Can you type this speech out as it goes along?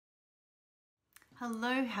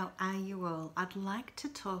Hello, how are you all? I'd like to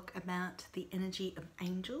talk about the energy of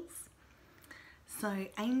angels. So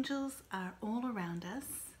angels are all around us.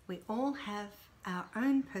 We all have our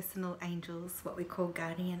own personal angels, what we call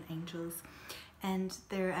guardian angels. And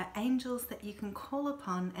there are angels that you can call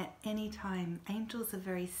upon at any time. Angels are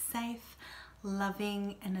very safe,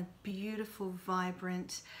 loving, and a beautiful,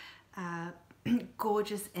 vibrant,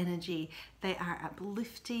 gorgeous energy. They are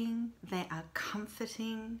uplifting, they are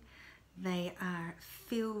comforting, they are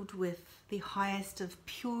filled with the highest of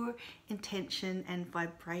pure intention and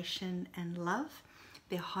vibration and love.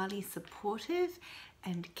 They're highly supportive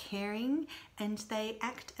and caring, and they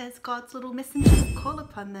act as God's little messengers. Call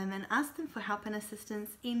upon them and ask them for help and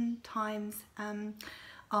assistance in times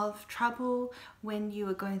of trouble, when you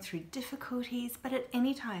are going through difficulties, but at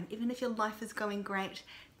any time, even if your life is going great,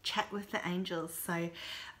 chat with the angels. So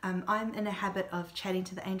I'm in a habit of chatting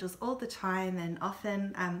to the angels all the time, and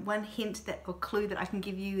often one hint that or clue that I can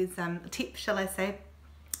give you is a tip, shall I say,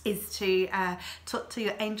 is to talk to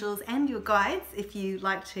your angels and your guides if you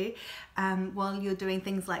like to while you're doing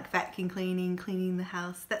things like vacuum cleaning the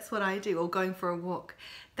house. That's what I do, or going for a walk.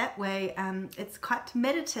 That way it's quite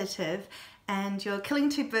meditative, and you're killing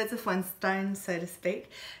two birds with one stone, so to speak,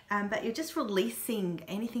 but you're just releasing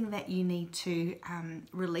anything that you need to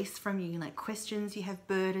release from you, like questions you have,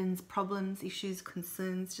 burdens, problems, issues,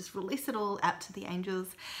 concerns. Just release it all out to the angels.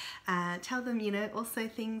 Tell them, you know, also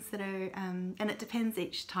things that are, and it depends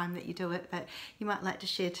each time that you do it, but you might like to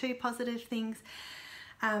share two positive things.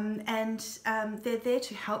 They're there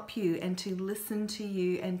to help you and to listen to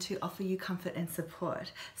you and to offer you comfort and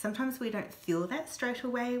support. Sometimes we don't feel that straight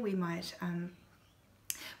away. We might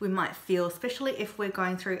feel, especially if we're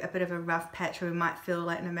going through a bit of a rough patch, or we might feel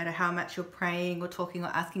like no matter how much you're praying or talking or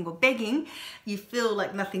asking or begging, you feel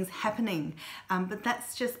like nothing's happening. But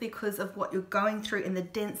that's just because of what you're going through in the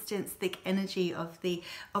dense, thick energy of the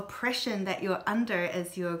oppression that you're under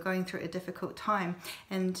as you're going through a difficult time.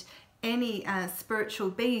 And any spiritual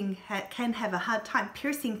being can have a hard time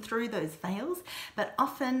piercing through those veils, but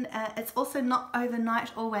often it's also not overnight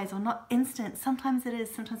always, or not instant. Sometimes it is.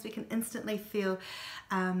 Sometimes we can instantly feel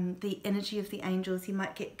the energy of the angels. You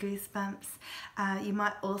might get goosebumps. You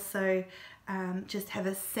might also just have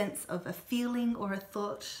a sense of a feeling or a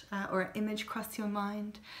thought or an image cross your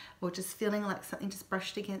mind, or just feeling like something just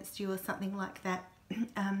brushed against you or something like that.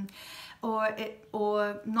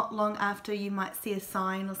 Or not long after, you might see a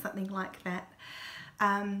sign or something like that,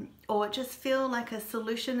 or just feel like a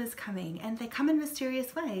solution is coming, and they come in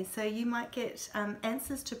mysterious ways. So you might get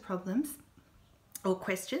answers to problems or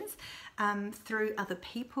questions through other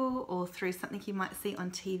people, or through something you might see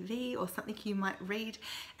on TV, or something you might read,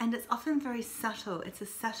 and it's often very subtle. It's a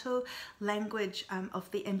subtle language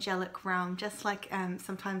of the angelic realm, just like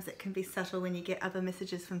sometimes it can be subtle when you get other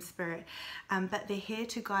messages from spirit, but they're here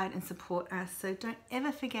to guide and support us. So don't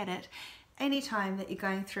ever forget it. Anytime that you're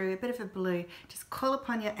going through a bit of a blue, just call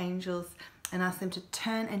upon your angels and ask them to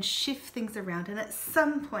turn and shift things around. And at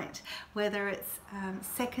some point, whether it's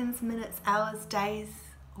seconds, minutes, hours, days,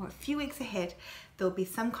 or a few weeks ahead, there'll be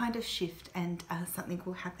some kind of shift, and something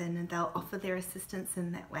will happen, and they'll offer their assistance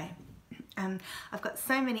in that way. I've got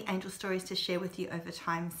so many angel stories to share with you over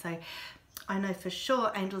time, so I know for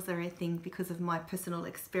sure angels are a thing because of my personal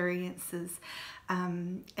experiences,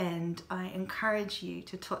 and I encourage you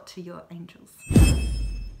to talk to your angels.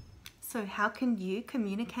 So how can you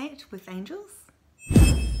communicate with angels?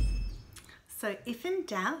 So if in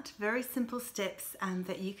doubt, very simple steps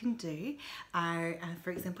that you can do are,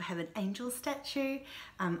 for example, have an angel statue.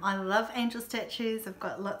 I love angel statues. I've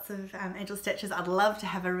got lots of angel statues. I'd love to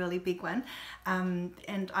have a really big one.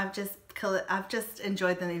 And I've just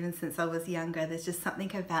enjoyed them even since I was younger. There's just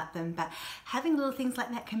something about them. But having little things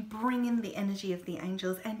like that can bring in the energy of the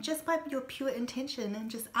angels, and just by your pure intention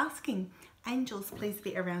and just asking, angels, please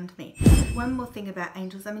be around me. One more thing about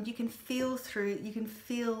angels, I mean, you can feel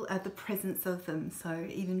the presence of them, so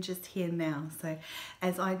even just here now. So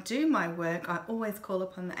as I do my work, I always call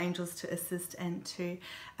upon the angels to assist and to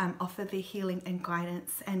offer their healing and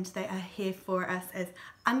guidance, and they are here for us as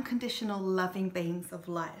unconditional loving beings of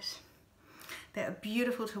light. They are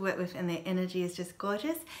beautiful to work with, and their energy is just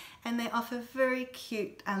gorgeous, and they offer very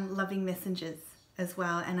cute loving messengers as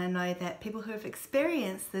well. And I know that people who have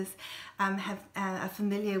experienced this are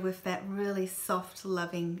familiar with that really soft,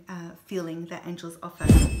 loving feeling that angels offer.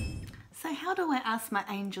 So how do I ask my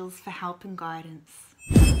angels for help and guidance?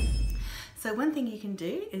 So one thing you can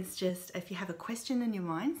do is just, if you have a question in your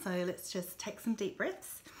mind, so let's just take some deep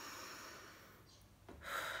breaths.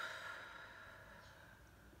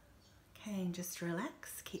 Okay, and just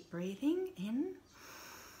relax, keep breathing in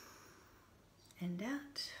and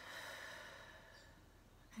out.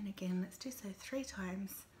 again. Let's do so 3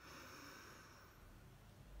 times.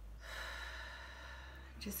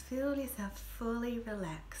 Just feel yourself fully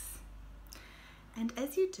relax. And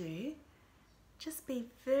as you do, just be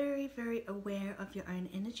very, very aware of your own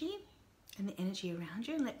energy and the energy around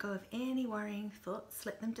you, and let go of any worrying thoughts.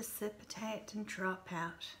 Let them dissipate and drop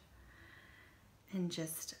out, and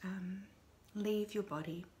just leave your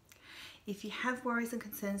body. If you have worries and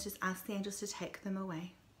concerns, just ask the angels to take them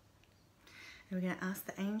away. And we're going to ask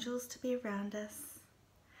the angels to be around us.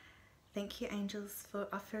 Thank you, angels, for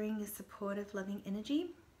offering your supportive, loving energy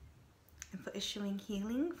and for issuing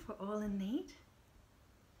healing for all in need.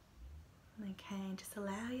 Okay, just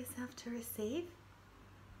allow yourself to receive.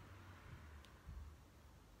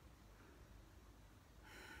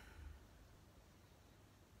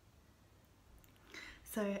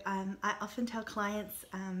 So I often tell clients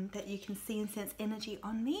that you can see and sense energy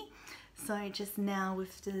on me. So just now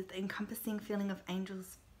with the encompassing feeling of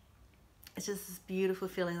angels, it's just this beautiful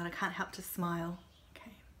feeling that I can't help to smile.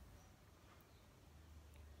 Okay.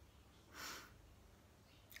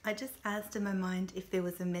 I just asked in my mind if there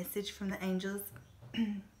was a message from the angels.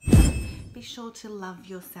 Be sure to love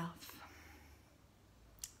yourself.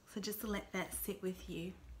 So just to let that sit with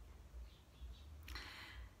you.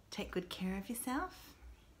 Take good care of yourself.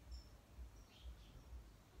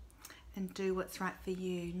 And do what's right for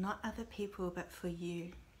you, not other people, but for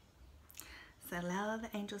you. So allow the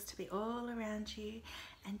angels to be all around you,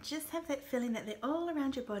 and just have that feeling that they're all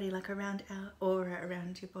around your body, like around our aura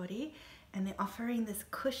around your body, and they're offering this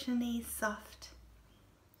cushiony, soft,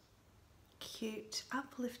 cute,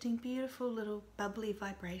 uplifting, beautiful little bubbly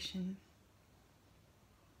vibration.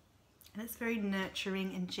 And it's very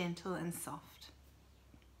nurturing and gentle and soft.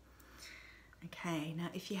 Okay, now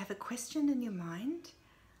if you have a question in your mind,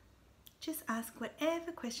 just ask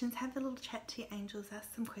whatever questions. Have a little chat to your angels.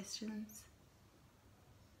 Ask some questions.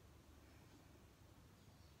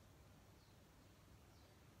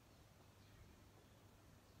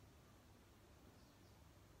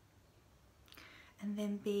 And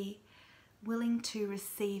then be willing to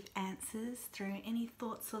receive answers through any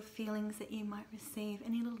thoughts or feelings that you might receive,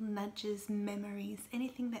 any little nudges, memories,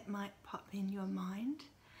 anything that might pop in your mind.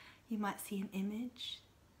 You might see an image.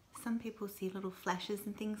 Some people see little flashes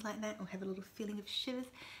and things like that, or have a little feeling of shivers.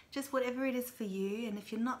 Just whatever it is for you. And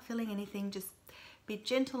if you're not feeling anything, just be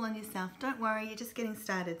gentle on yourself. Don't worry, you're just getting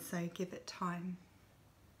started, so give it time.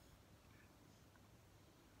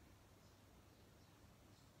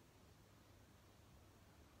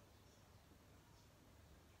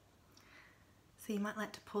 So you might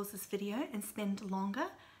like to pause this video and spend longer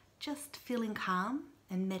just feeling calm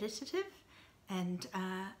and meditative, and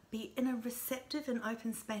be in a receptive and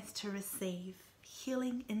open space to receive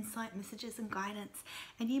healing, insight, messages and guidance.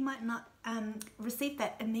 And you might not receive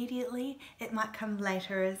that immediately. It might come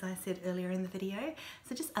later, as I said earlier in the video.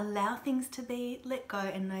 So just allow things to be, let go,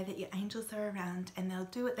 and know that your angels are around, and they'll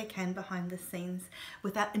do what they can behind the scenes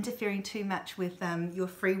without interfering too much with your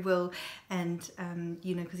free will. And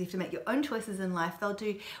you know, because you have to make your own choices in life, they'll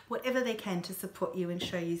do whatever they can to support you and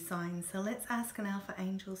show you signs. So let's ask now for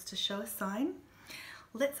angels to show a sign.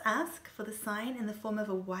 Let's ask for the sign in the form of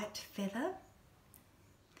a white feather.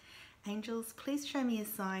 Angels, please show me a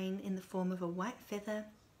sign in the form of a white feather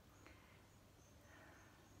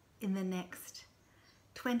in the next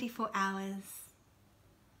 24 hours.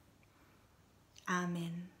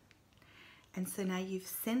 Amen. And so now you've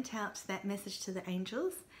sent out that message to the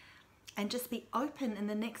angels, and just be open in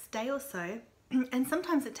the next day or so. And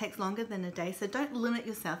sometimes it takes longer than a day, so don't limit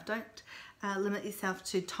yourself. Don't limit yourself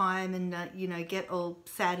to time and you know, get all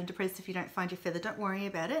sad and depressed if you don't find your feather. Don't worry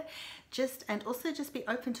about it. And also just be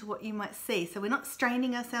open to what you might see. So we're not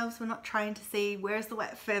straining ourselves. We're not trying to see, where's the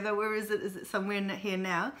white feather? Where is it? Is it somewhere here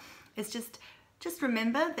now? It's just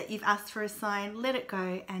remember that you've asked for a sign, let it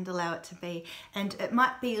go and allow it to be. And it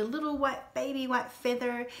might be a little baby white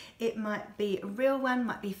feather, it might be a real one,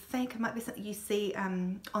 might be fake, it might be something you see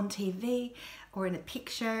on TV or in a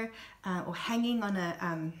picture, or hanging on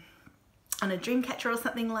a dream catcher or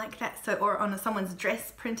something like that, so, or on someone's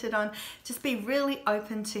dress printed on. Just be really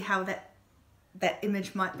open to how that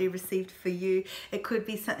image might be received for you. It could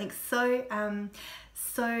be something so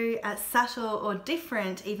subtle or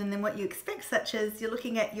different even than what you expect, such as you're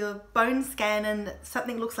looking at your bone scan and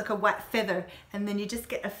something looks like a white feather, and then you just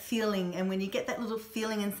get a feeling, and when you get that little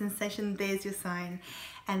feeling and sensation, there's your sign.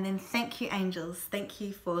 And then thank you, angels. Thank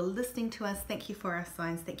you for listening to us. Thank you for our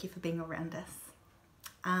signs. Thank you for being around us.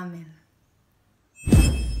 Amen.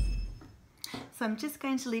 So I'm just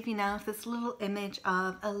going to leave you now with this little image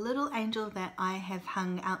of a little angel that I have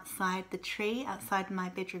hung outside the tree, outside my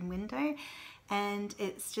bedroom window. and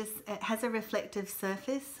it has a reflective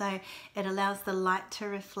surface, so it allows the light to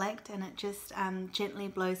reflect, and it just gently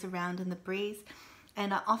blows around in the breeze.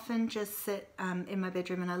 And I often just sit in my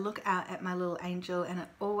bedroom and I look out at my little angel, and it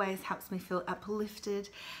always helps me feel uplifted,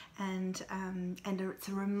 and it's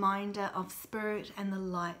a reminder of spirit and the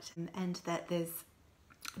light, and that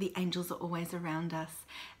the angels are always around us,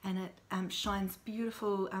 and it shines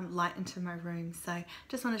beautiful light into my room. So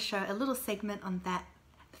just want to show a little segment on that.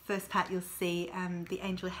 The first part, you'll see the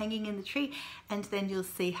angel hanging in the tree, and then you'll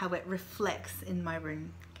see how it reflects in my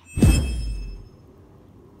room.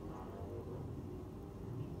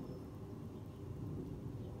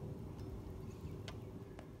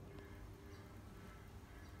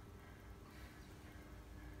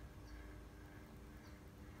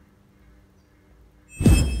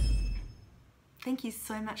 Thank you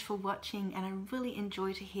so much for watching, and I really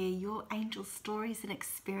enjoy to hear your angel stories and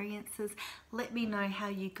experiences. Let me know how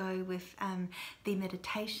you go with the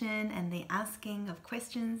meditation and the asking of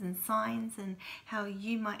questions and signs, and how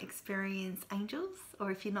you might experience angels,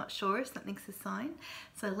 or if you're not sure if something's a sign.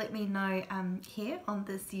 So let me know here on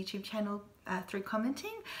this YouTube channel through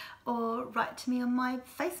commenting, or write to me on my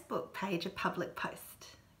Facebook page, a public post.